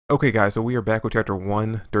Okay guys, so we are back with chapter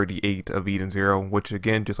 138 of Eden Zero, which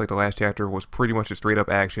again, just like the last chapter, was pretty much a straight up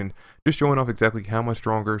action, just showing off exactly how much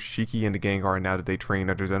stronger Shiki and the gang are now that they train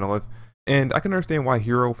under Zenith. And I can understand why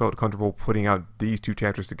Hero felt comfortable putting out these two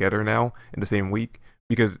chapters together now in the same week,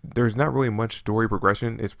 because there's not really much story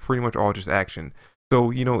progression, it's pretty much all just action.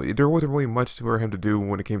 So, there wasn't really much for him to do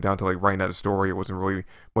when it came down to like writing out a story. It wasn't really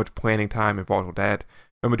much planning time involved with that.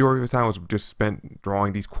 The majority of his time was just spent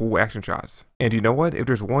drawing these cool action shots. And you know what? If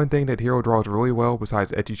there's one thing that Hero draws really well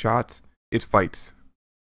besides edgy shots, it's fights.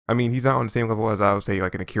 I mean, he's not on the same level as I would say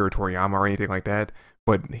like an Akira Toriyama or anything like that,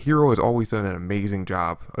 but Hero has always done an amazing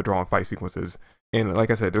job of drawing fight sequences. And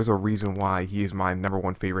like I said, there's a reason why he is my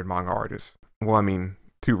 #1 favorite manga artist. Well, I mean,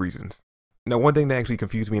 two reasons. Now, one thing that actually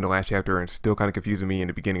confused me in the last chapter and still kind of confusing me in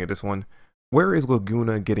the beginning of this one, where is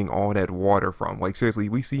Laguna getting all that water from? Like, seriously,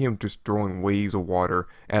 we see him just throwing waves of water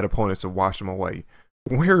at opponents to wash them away.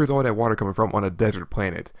 Where is all that water coming from on a desert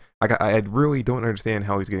planet? I really don't understand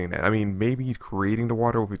how he's getting that. I mean, maybe he's creating the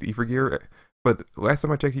water with his ether gear, but last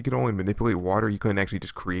time I checked, he could only manipulate water. He couldn't actually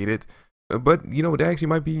just create it. But, that actually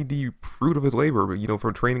might be the fruit of his labor,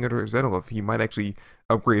 from training under Zenith. He might actually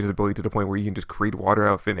upgrade his ability to the point where he can just create water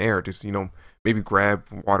out of thin air. Just, maybe grab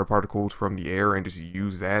water particles from the air and just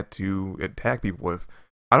use that to attack people with.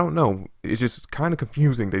 I don't know. It's just kind of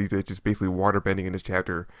confusing that he's just basically water bending in this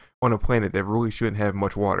chapter on a planet that really shouldn't have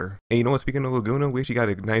much water. And you know what, speaking of Laguna, we actually got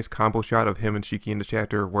a nice combo shot of him and Shiki in this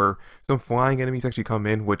chapter where some flying enemies actually come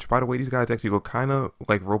in, which, by the way, these guys actually look kind of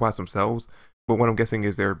like robots themselves. But what I'm guessing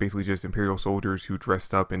is they're basically just Imperial soldiers who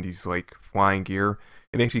dressed up in these like flying gear,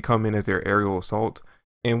 and they actually come in as their aerial assault.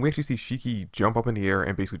 And we actually see Shiki jump up in the air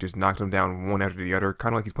and basically just knock them down one after the other,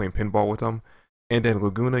 kind of like he's playing pinball with them. And then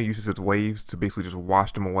Laguna uses its waves to basically just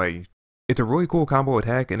wash them away. It's a really cool combo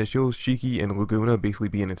attack, and it shows Shiki and Laguna basically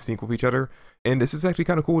being in sync with each other. And this is actually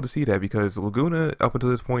kind of cool to see that, because Laguna up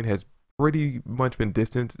until this point has pretty much been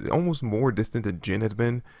distant, almost more distant than Jin has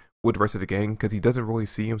been with the rest of the gang, because he doesn't really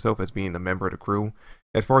see himself as being a member of the crew.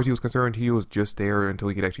 As far as he was concerned, he was just there until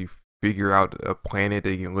he could actually figure out a planet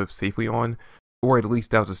that he can live safely on, or at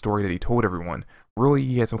least that was a story that he told everyone. Really,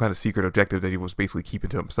 he had some kind of secret objective that he was basically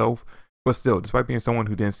keeping to himself. But still, despite being someone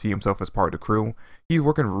who didn't see himself as part of the crew, he's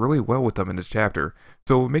working really well with them in this chapter.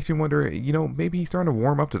 So it makes me wonder, maybe he's starting to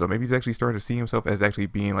warm up to them. Maybe he's actually starting to see himself as actually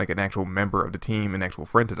being like an actual member of the team, an actual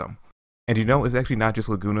friend to them. And it's actually not just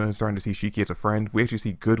Laguna starting to see Shiki as a friend. We actually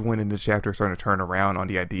see Goodwin in this chapter starting to turn around on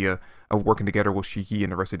the idea of working together with Shiki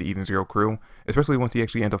and the rest of the Eden Zero crew, especially once he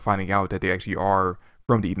actually ends up finding out that they actually are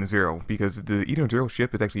from the Eden Zero, because the Eden Zero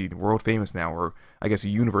ship is actually world famous now, or I guess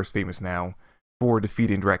universe famous now, for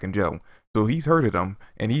defeating Draken Joe. So he's heard of them,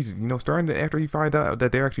 and he's, starting to, after he finds out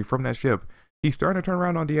that they're actually from that ship, he's starting to turn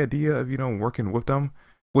around on the idea of, working with them.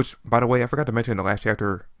 Which, by the way, I forgot to mention in the last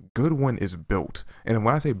chapter, Goodwin is built. And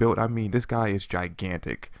when I say built, I mean this guy is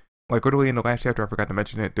gigantic. Like, literally in the last chapter, I forgot to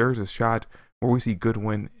mention it, there's a shot where we see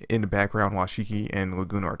Goodwin in the background while Shiki and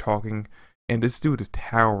Laguna are talking, and this dude is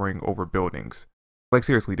towering over buildings. Like,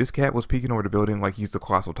 seriously, this cat was peeking over the building like he's the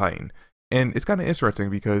Colossal Titan. And it's kind of interesting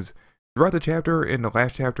because throughout the chapter, in the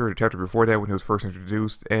last chapter, the chapter before that when he was first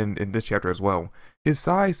introduced, and in this chapter as well, his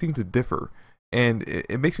size seems to differ. And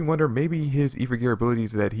it makes me wonder, maybe his ether gear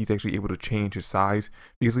abilities that he's actually able to change his size,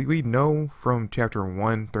 because we know from chapter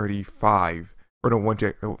 135, or no,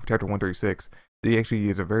 chapter 136, that he actually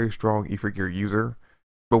is a very strong ether gear user,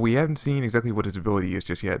 but we haven't seen exactly what his ability is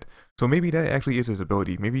just yet. So maybe that actually is his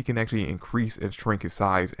ability. Maybe he can actually increase and shrink his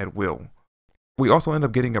size at will. We also end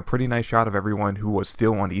up getting a pretty nice shot of everyone who was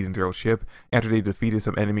still on the Eden Zero ship after they defeated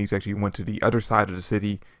some enemies, actually went to the other side of the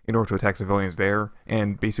city in order to attack civilians there,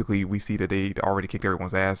 and basically we see that they'd already kicked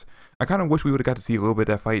everyone's ass. I kind of wish we would have got to see a little bit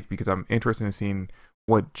of that fight, because I'm interested in seeing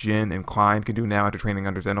what Jin and Klein can do now after training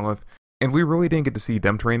under Zenith. And we really didn't get to see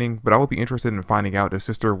them training, but I would be interested in finding out if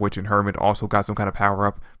Sister Witch and Hermit also got some kind of power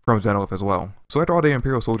up from Zenith as well. So after all the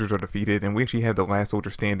Imperial soldiers are defeated, and we actually have the last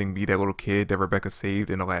soldier standing be that little kid that Rebecca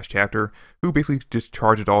saved in the last chapter, who basically just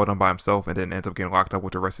charged all of them by himself and then ends up getting locked up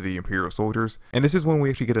with the rest of the Imperial soldiers. And this is when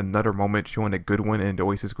we actually get another moment showing that Goodwin and the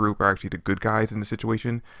Oasis group are actually the good guys in the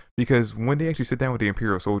situation, because when they actually sit down with the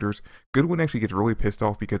Imperial soldiers, Goodwin actually gets really pissed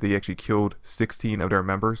off because they actually killed 16 of their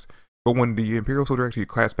members. But when the Imperial soldier actually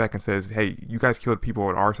claps back and says, hey, you guys killed people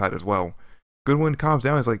on our side as well, Goodwin calms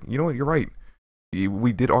down and is like, you know what, you're right.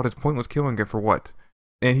 We did all this pointless killing, and for what?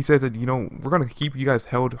 And he says that, we're going to keep you guys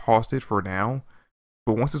held hostage for now,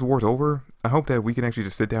 but once this war's over, I hope that we can actually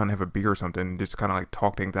just sit down and have a beer or something and just kind of like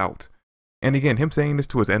talk things out. And again, him saying this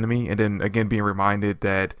to his enemy, and then again being reminded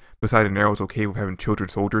that Poseidon Arrow is okay with having children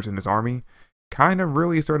soldiers in his army, kind of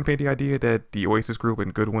really starting to paint the idea that the Oasis group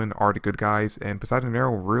and Goodwin are the good guys, and Poseidon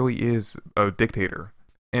Arrow really is a dictator.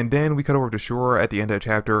 And then we cut over to Shura at the end of the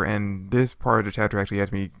chapter, and this part of the chapter actually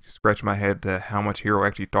has me scratch my head to how much Hiro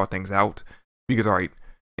actually thought things out. Because, alright,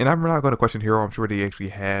 and I'm not going to question Hiro, I'm sure that he actually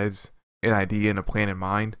has an idea and a plan in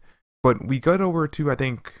mind. But we cut over to, I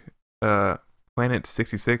think, Planet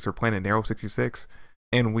 66 or Planet Narrow 66,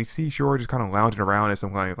 and we see Shura just kind of lounging around at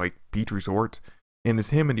some kind of like beach resort. And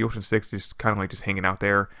it's him and the Ocean Six just kind of like just hanging out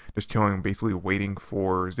there, just chilling, basically waiting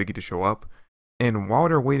for Ziggy to show up. And while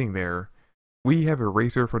they're waiting there, we have a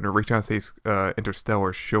racer from the Raytheon Space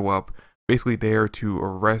Interstellar show up, basically there to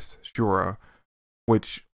arrest Shura,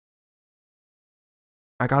 which,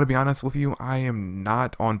 I gotta be honest with you, I am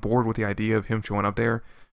not on board with the idea of him showing up there.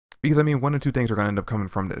 Because, I mean, one of two things are going to end up coming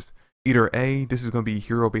from this. Either A, this is going to be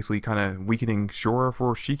Hiro basically kind of weakening Shura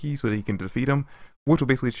for Shiki so that he can defeat him, which will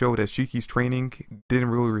basically show that Shiki's training didn't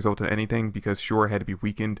really result in anything because Shura had to be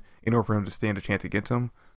weakened in order for him to stand a chance against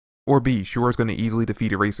him. Or B, Shura's going to easily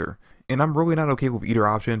defeat Eraser. And I'm really not okay with either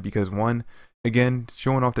option because, one, again,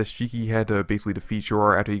 showing off that Shiki had to basically defeat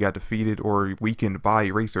Shura after he got defeated or weakened by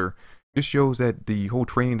Eraser, this shows that the whole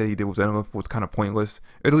training that he did with Zenith was kind of pointless.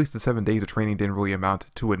 At least the 7 days of training didn't really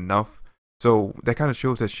amount to enough. So that kind of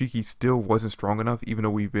shows that Shiki still wasn't strong enough, even though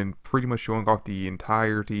we've been pretty much showing off the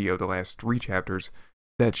entirety of the last 3 chapters,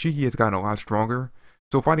 that Shiki has gotten a lot stronger.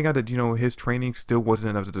 So finding out that, you know, his training still wasn't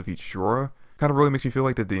enough to defeat Shura kind of really makes me feel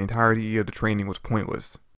like that the entirety of the training was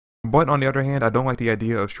pointless. But on the other hand, I don't like the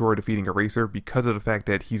idea of Shura defeating Eraser because of the fact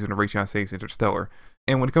that he's an Raytheon Space Interstellar.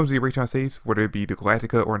 And when it comes to the Raytheon Space, whether it be the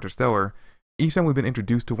Galactica or Interstellar, each time we've been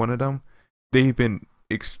introduced to one of them, they've been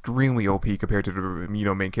extremely OP compared to the, you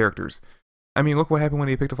know, main characters. I mean, look what happened when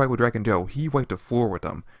they picked a fight with Drac and Joe. He wiped the floor with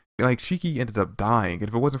them. Like, Shiki ended up dying, and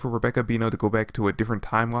if it wasn't for Rebecca being able to go back to a different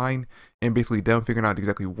timeline, and basically them figuring out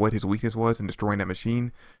exactly what his weakness was and destroying that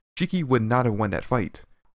machine, Shiki would not have won that fight.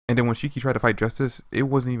 And then when Shiki tried to fight Justice, it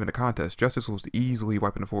wasn't even a contest. Justice was easily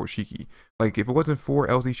wiping the floor with Shiki. Like, if it wasn't for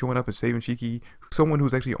LZ showing up and saving Shiki, someone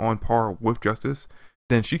who's actually on par with Justice,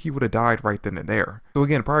 then Shiki would have died right then and there. So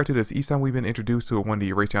again, prior to this, each time we've been introduced to one of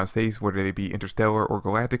the Raytheon States, whether they be Interstellar or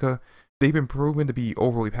Galactica, they've been proven to be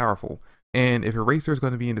overly powerful. And if Eraser is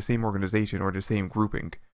going to be in the same organization or the same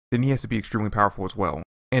grouping, then he has to be extremely powerful as well.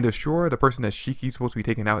 And if Shura, the person that Shiki's supposed to be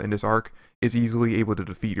taking out in this arc, is easily able to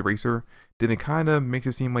defeat Eraser, then it kind of makes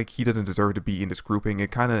it seem like he doesn't deserve to be in this grouping.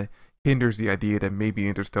 It kind of hinders the idea that maybe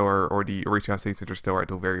Interstellar or the Raytheon States Interstellar at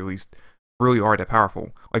the very least really are that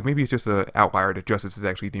powerful. Like, maybe it's just an outlier that Justice is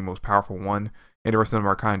actually the most powerful one, and the rest of them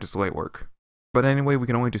are kind of just light work. But anyway, we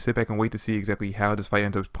can only just sit back and wait to see exactly how this fight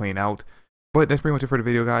ends up playing out. But that's pretty much it for the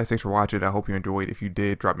video, guys. Thanks for watching. I hope you enjoyed. If you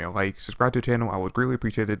did, drop me a like, subscribe to the channel. I would greatly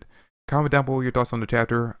appreciate it. Comment down below your thoughts on the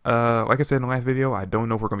chapter. Like I said in the last video, I don't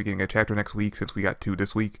know if we're going to be getting a chapter next week since we got 2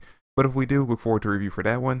 this week. But if we do, look forward to a review for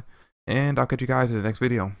that one. And I'll catch you guys in the next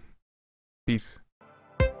video. Peace.